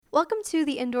Welcome to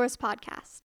the Indoors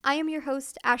Podcast. I am your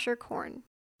host, Asher Korn.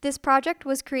 This project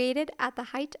was created at the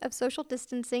height of social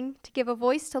distancing to give a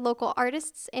voice to local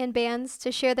artists and bands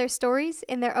to share their stories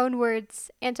in their own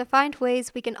words and to find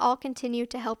ways we can all continue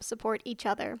to help support each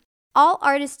other. All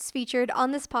artists featured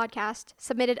on this podcast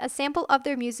submitted a sample of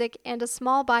their music and a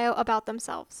small bio about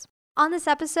themselves. On this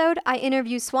episode, I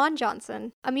interview Swan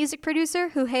Johnson, a music producer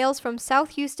who hails from South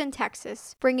Houston,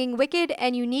 Texas, bringing wicked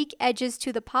and unique edges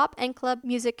to the pop and club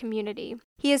music community.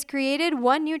 He has created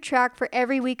one new track for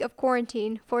every week of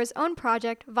quarantine for his own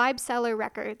project, Vibe Seller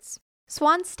Records.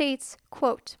 Swan states,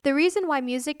 quote, "The reason why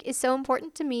music is so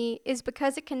important to me is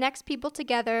because it connects people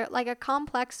together like a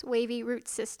complex, wavy root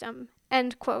system."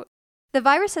 End quote. The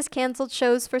virus has canceled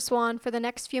shows for Swan for the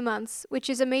next few months, which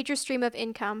is a major stream of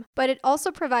income, but it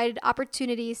also provided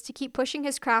opportunities to keep pushing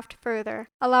his craft further,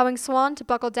 allowing Swan to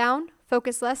buckle down,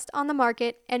 focus less on the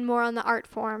market, and more on the art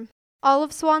form. All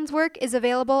of Swan's work is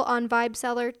available on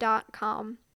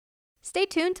vibeseller.com. Stay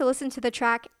tuned to listen to the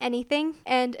track Anything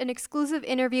and an exclusive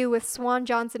interview with Swan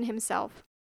Johnson himself.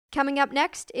 Coming up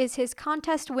next is his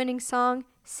contest-winning song,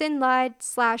 Sin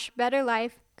Lied/Better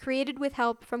Life, created with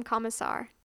help from Commissar.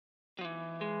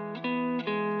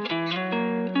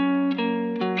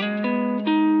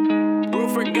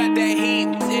 Ruffer got that heat,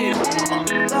 yeah.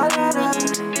 La la la,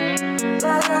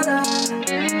 la la la,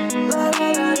 la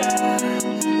la la,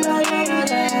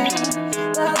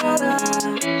 la la la,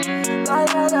 la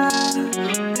la la,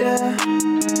 yeah.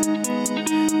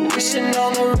 Wishing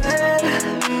on the red,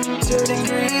 turning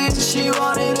green. She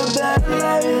wanted a better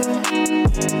life,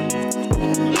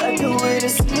 like a way to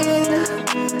skin.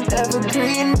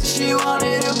 Evergreen, she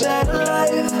wanted a better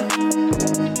life.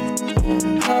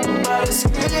 I'm about to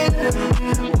scream.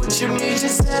 What you mean? She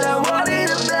said I wanted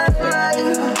a better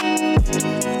life.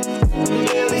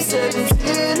 Barely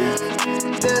 17,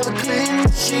 never clean.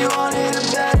 She wanted a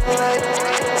better life.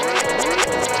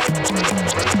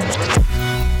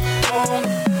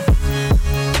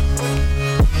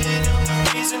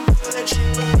 Reason for that shit,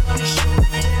 but only show me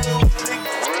and every day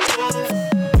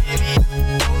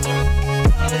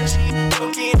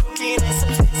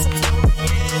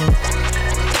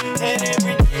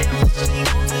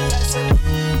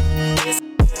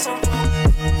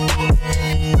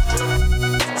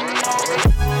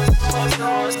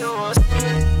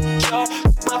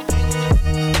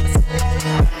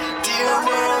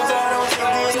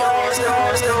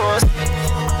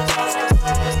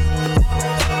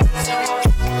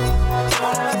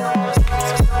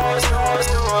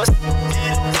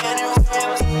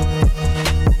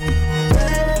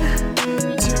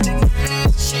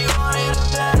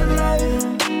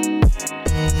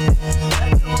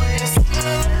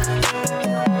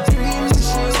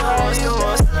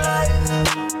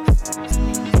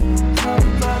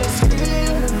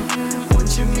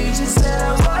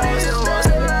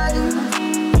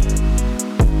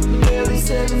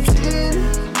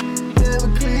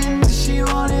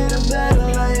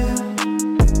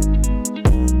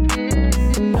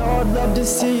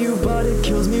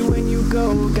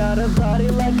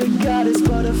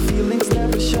I'm feeling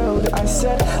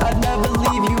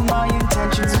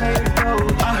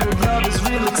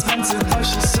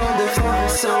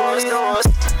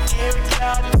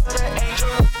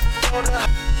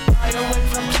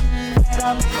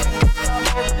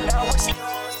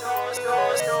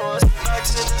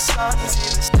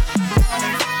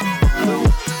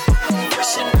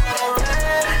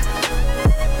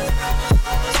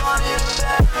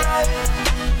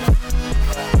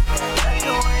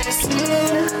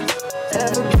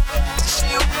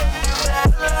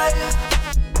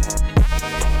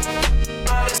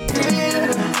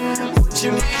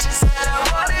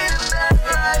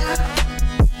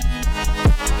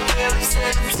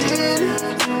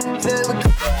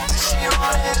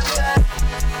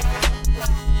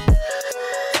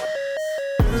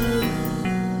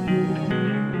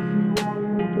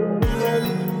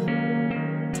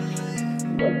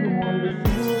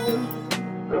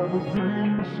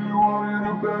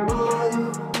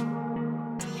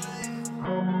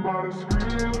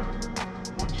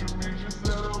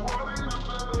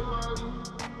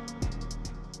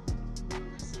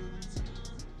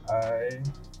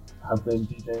I've been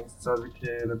DJing since I was a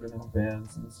kid. I've been in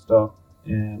bands and stuff,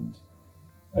 and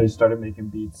I just started making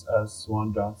beats as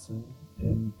Swan Johnson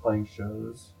and playing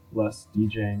shows, less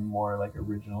DJing, more like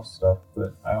original stuff,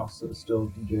 but I also still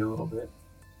DJ a little bit.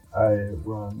 I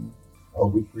run a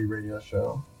weekly radio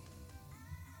show.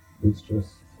 It's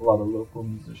just a lot of local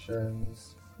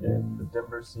musicians in the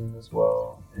Denver scene as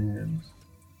well, and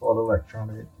a lot of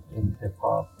electronic and hip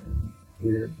hop and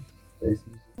weird bass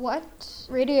music. What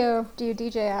radio do you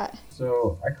DJ at?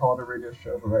 So I call it a radio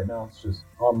show, but right now it's just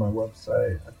on my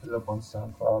website. I put it up on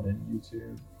SoundCloud and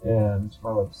YouTube, and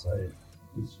my website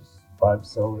is just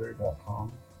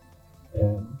vibeseller.com,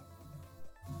 and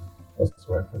that's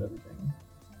where I put everything.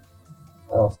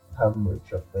 I also have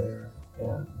merch up there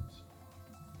and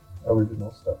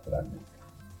original stuff that I make.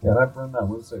 Yeah, and I've run that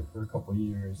website for a couple of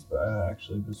years, but I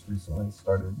actually just recently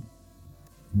started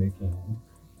making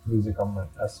music on my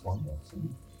S1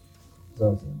 website. So I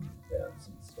was in bands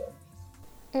and stuff.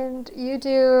 And you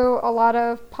do a lot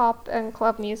of pop and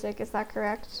club music, is that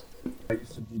correct? I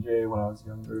used to DJ when I was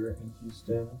younger in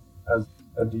Houston as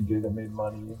a DJ that made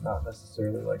money, not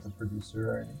necessarily like a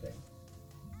producer or anything.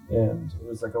 And it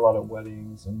was like a lot of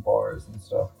weddings and bars and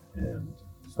stuff. And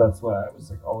so that's why I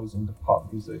was like always into pop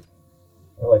music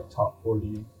or like top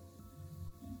 40.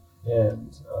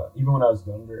 And even when I was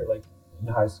younger, like in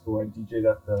high school, I DJ'd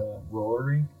at the roller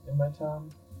rink in my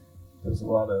town. There's a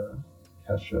lot of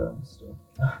Kesha and stuff.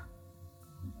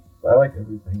 But I like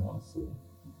everything, honestly.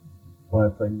 When I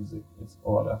play music, it's a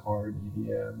lot of hard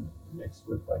EDM mixed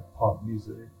with like pop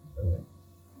music. Or like,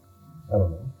 I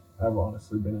don't know. I've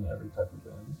honestly been in every type of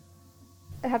band.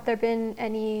 Have there been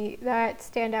any that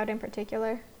stand out in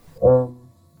particular?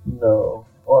 No.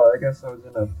 Well, I guess I was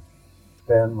in a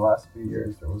band the last few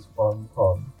years that was fun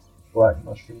called Black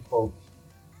Mushroom Cult.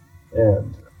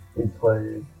 And we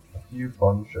played a few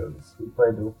fun shows. We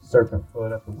played with Serpent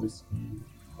Foot at the Whiskey,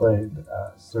 played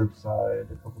at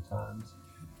Surfside a couple times.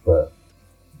 But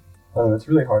I don't know, it's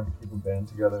really hard to keep a band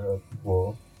together. Like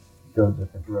people go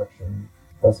different directions.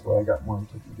 That's why I got more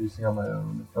into producing on my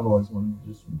own. I've always wanted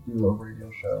to just do a radio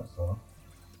show, so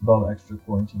with all the extra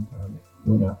quarantine time,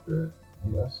 went after it,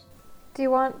 I guess. Do you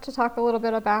want to talk a little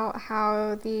bit about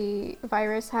how the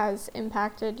virus has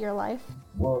impacted your life?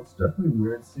 Well, it's definitely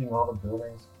weird seeing all the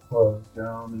buildings closed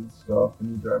down and stuff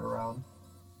when you drive around,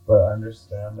 but I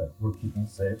understand that we're keeping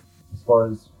safe. As far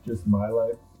as just my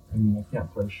life, I mean, I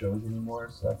can't play shows anymore,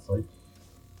 so that's like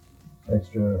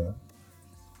extra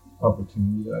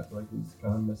opportunity that I feel like is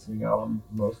kind of missing out on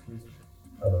most musicians.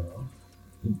 I don't know.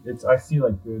 I see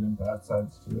like good and bad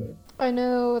sides to it. I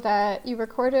know that you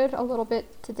recorded a little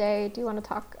bit today. Do you want to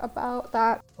talk about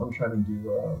that? I'm trying to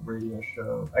do a radio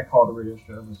show. I call it a radio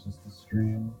show, it's just a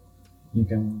stream. You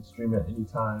can stream it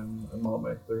anytime. I'm on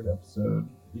my 3rd episode.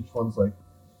 Each one's like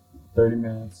 30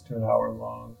 minutes to an hour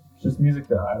long. It's just music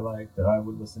that I like, that I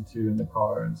would listen to in the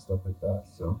car and stuff like that.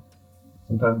 So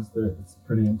sometimes it's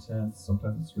pretty intense,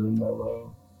 sometimes it's really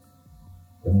mellow.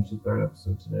 Finished the 3rd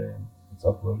episode today and it's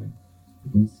uploading.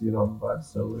 You can see it on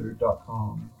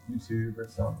vibeseller.com, YouTube, or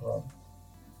SoundCloud.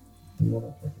 You want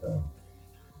to check it out.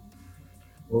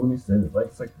 Well, when you say that, like,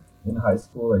 it's like in high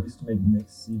school, I used to make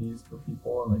mixed CDs for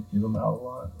people and like give them out a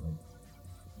lot.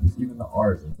 Like, even the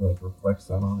art, it like reflects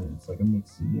that on it. It's like a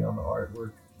mixed CD on the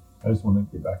artwork. I just want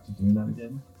to get back to doing that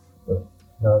again. But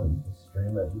now that you can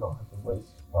stream it, you don't have to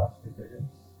waste plastic, I guess.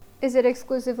 Is it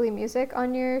exclusively music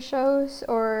on your shows,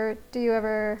 or do you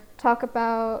ever talk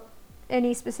about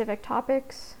any specific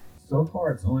topics? So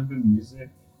far, it's only been music.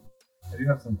 I do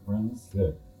have some friends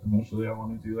that eventually I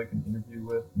want to do like an interview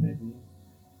with, maybe,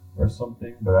 or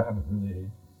something, but I haven't really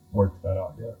worked that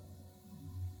out yet.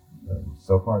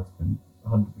 So far, it's been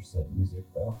 100% music,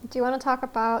 though. Do you want to talk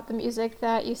about the music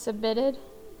that you submitted?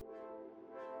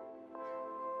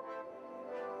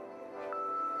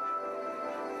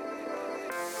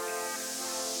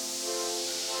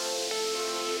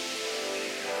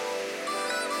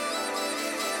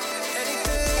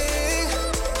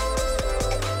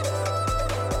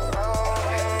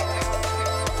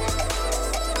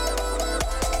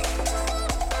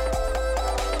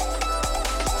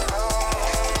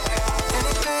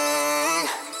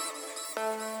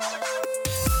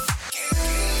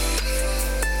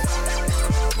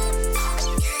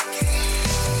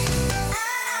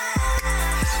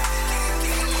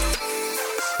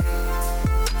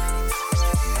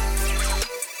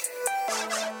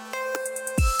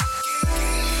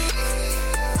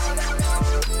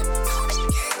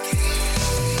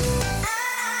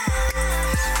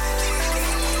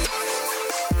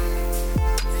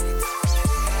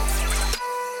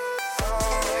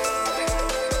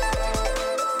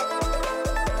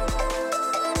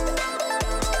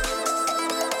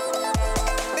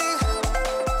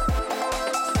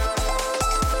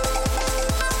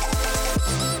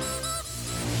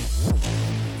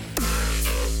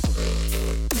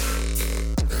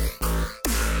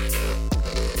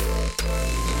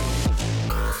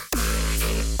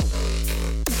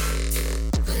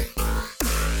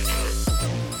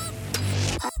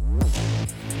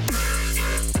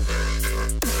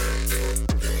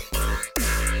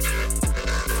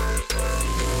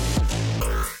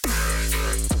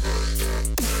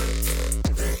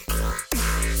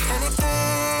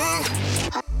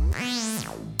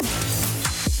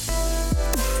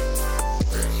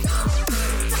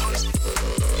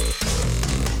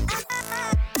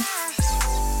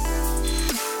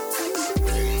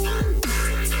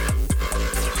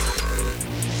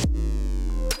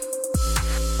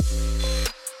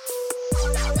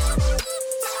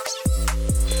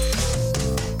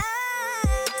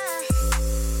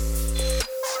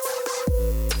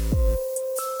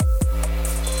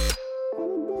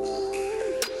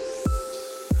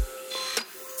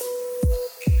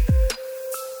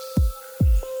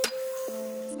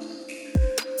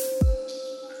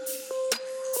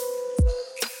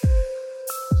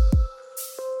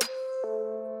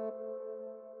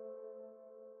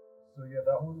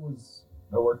 that one was,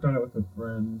 I worked on it with a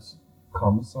friend,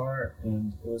 Commissar,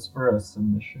 and it was for a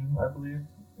submission, I believe,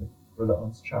 for the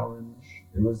UNS Challenge.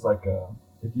 It was like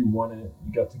if you won it,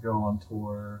 you got to go on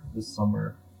tour this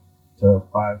summer to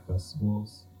 5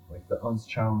 festivals, like the UNS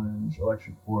Challenge,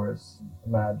 Electric Forest,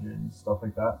 Imagine, stuff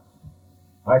like that.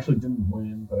 I actually didn't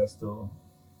win, but I still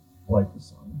like the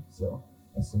song, so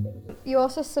I submitted it. You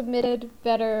also submitted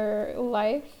Better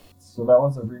Life. So that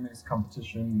was a remix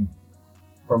competition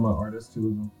from an artist who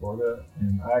was in Florida,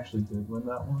 and I actually did win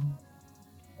that one.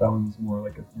 That one's more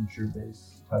like a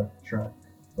future-based type track,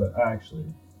 but I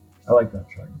like that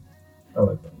track. I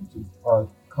like that one too.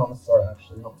 Commissar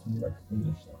actually helped me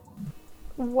finish that one.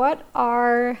 What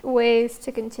are ways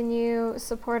to continue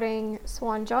supporting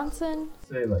Swan Johnson?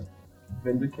 Say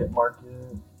Vindicate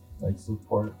Market,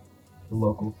 support the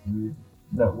local food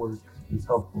network is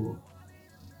helpful.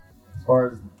 As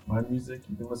far as my music,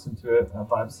 you can listen to it at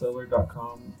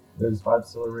vibeseller.com. There's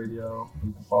Vibeseller Radio.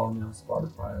 You can follow me on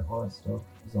Spotify. All that stuff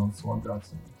is on Swan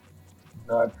Johnson.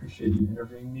 I appreciate you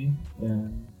interviewing me,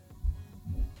 and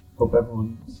hope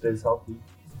everyone stays healthy.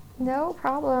 No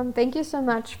problem. Thank you so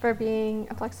much for being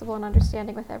flexible and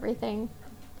understanding with everything.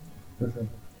 For sure.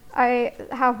 I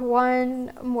have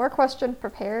one more question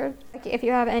prepared. If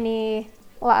you have any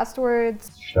last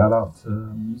words. Shout out to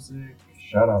music.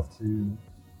 Shout out to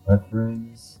my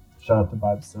friends. Shout out to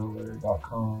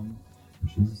vibeseller.com,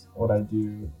 which is what I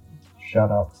do. Shout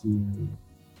out to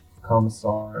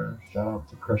Commissar. Shout out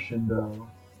to Crescendo.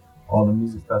 All the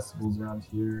music festivals around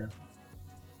here.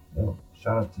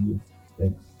 Shout out to you.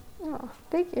 Thanks. Oh,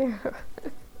 thank you.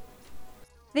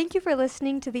 Thank you for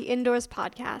listening to the Indoors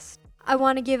Podcast. I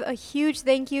want to give a huge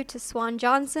thank you to Swan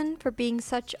Johnson for being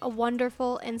such a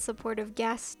wonderful and supportive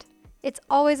guest. It's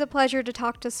always a pleasure to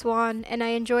talk to Swan, and I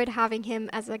enjoyed having him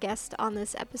as a guest on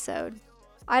this episode.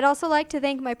 I'd also like to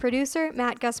thank my producer,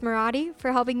 Matt Gusmarati,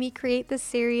 for helping me create this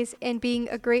series and being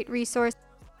a great resource.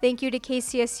 Thank you to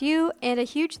KCSU, and a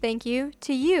huge thank you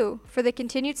to you for the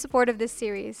continued support of this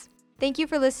series. Thank you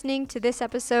for listening to this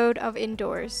episode of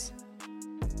Indoors.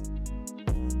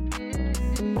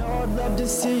 I'd love to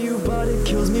see you, but it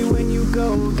kills me when you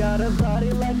go. Got a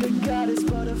body like a god.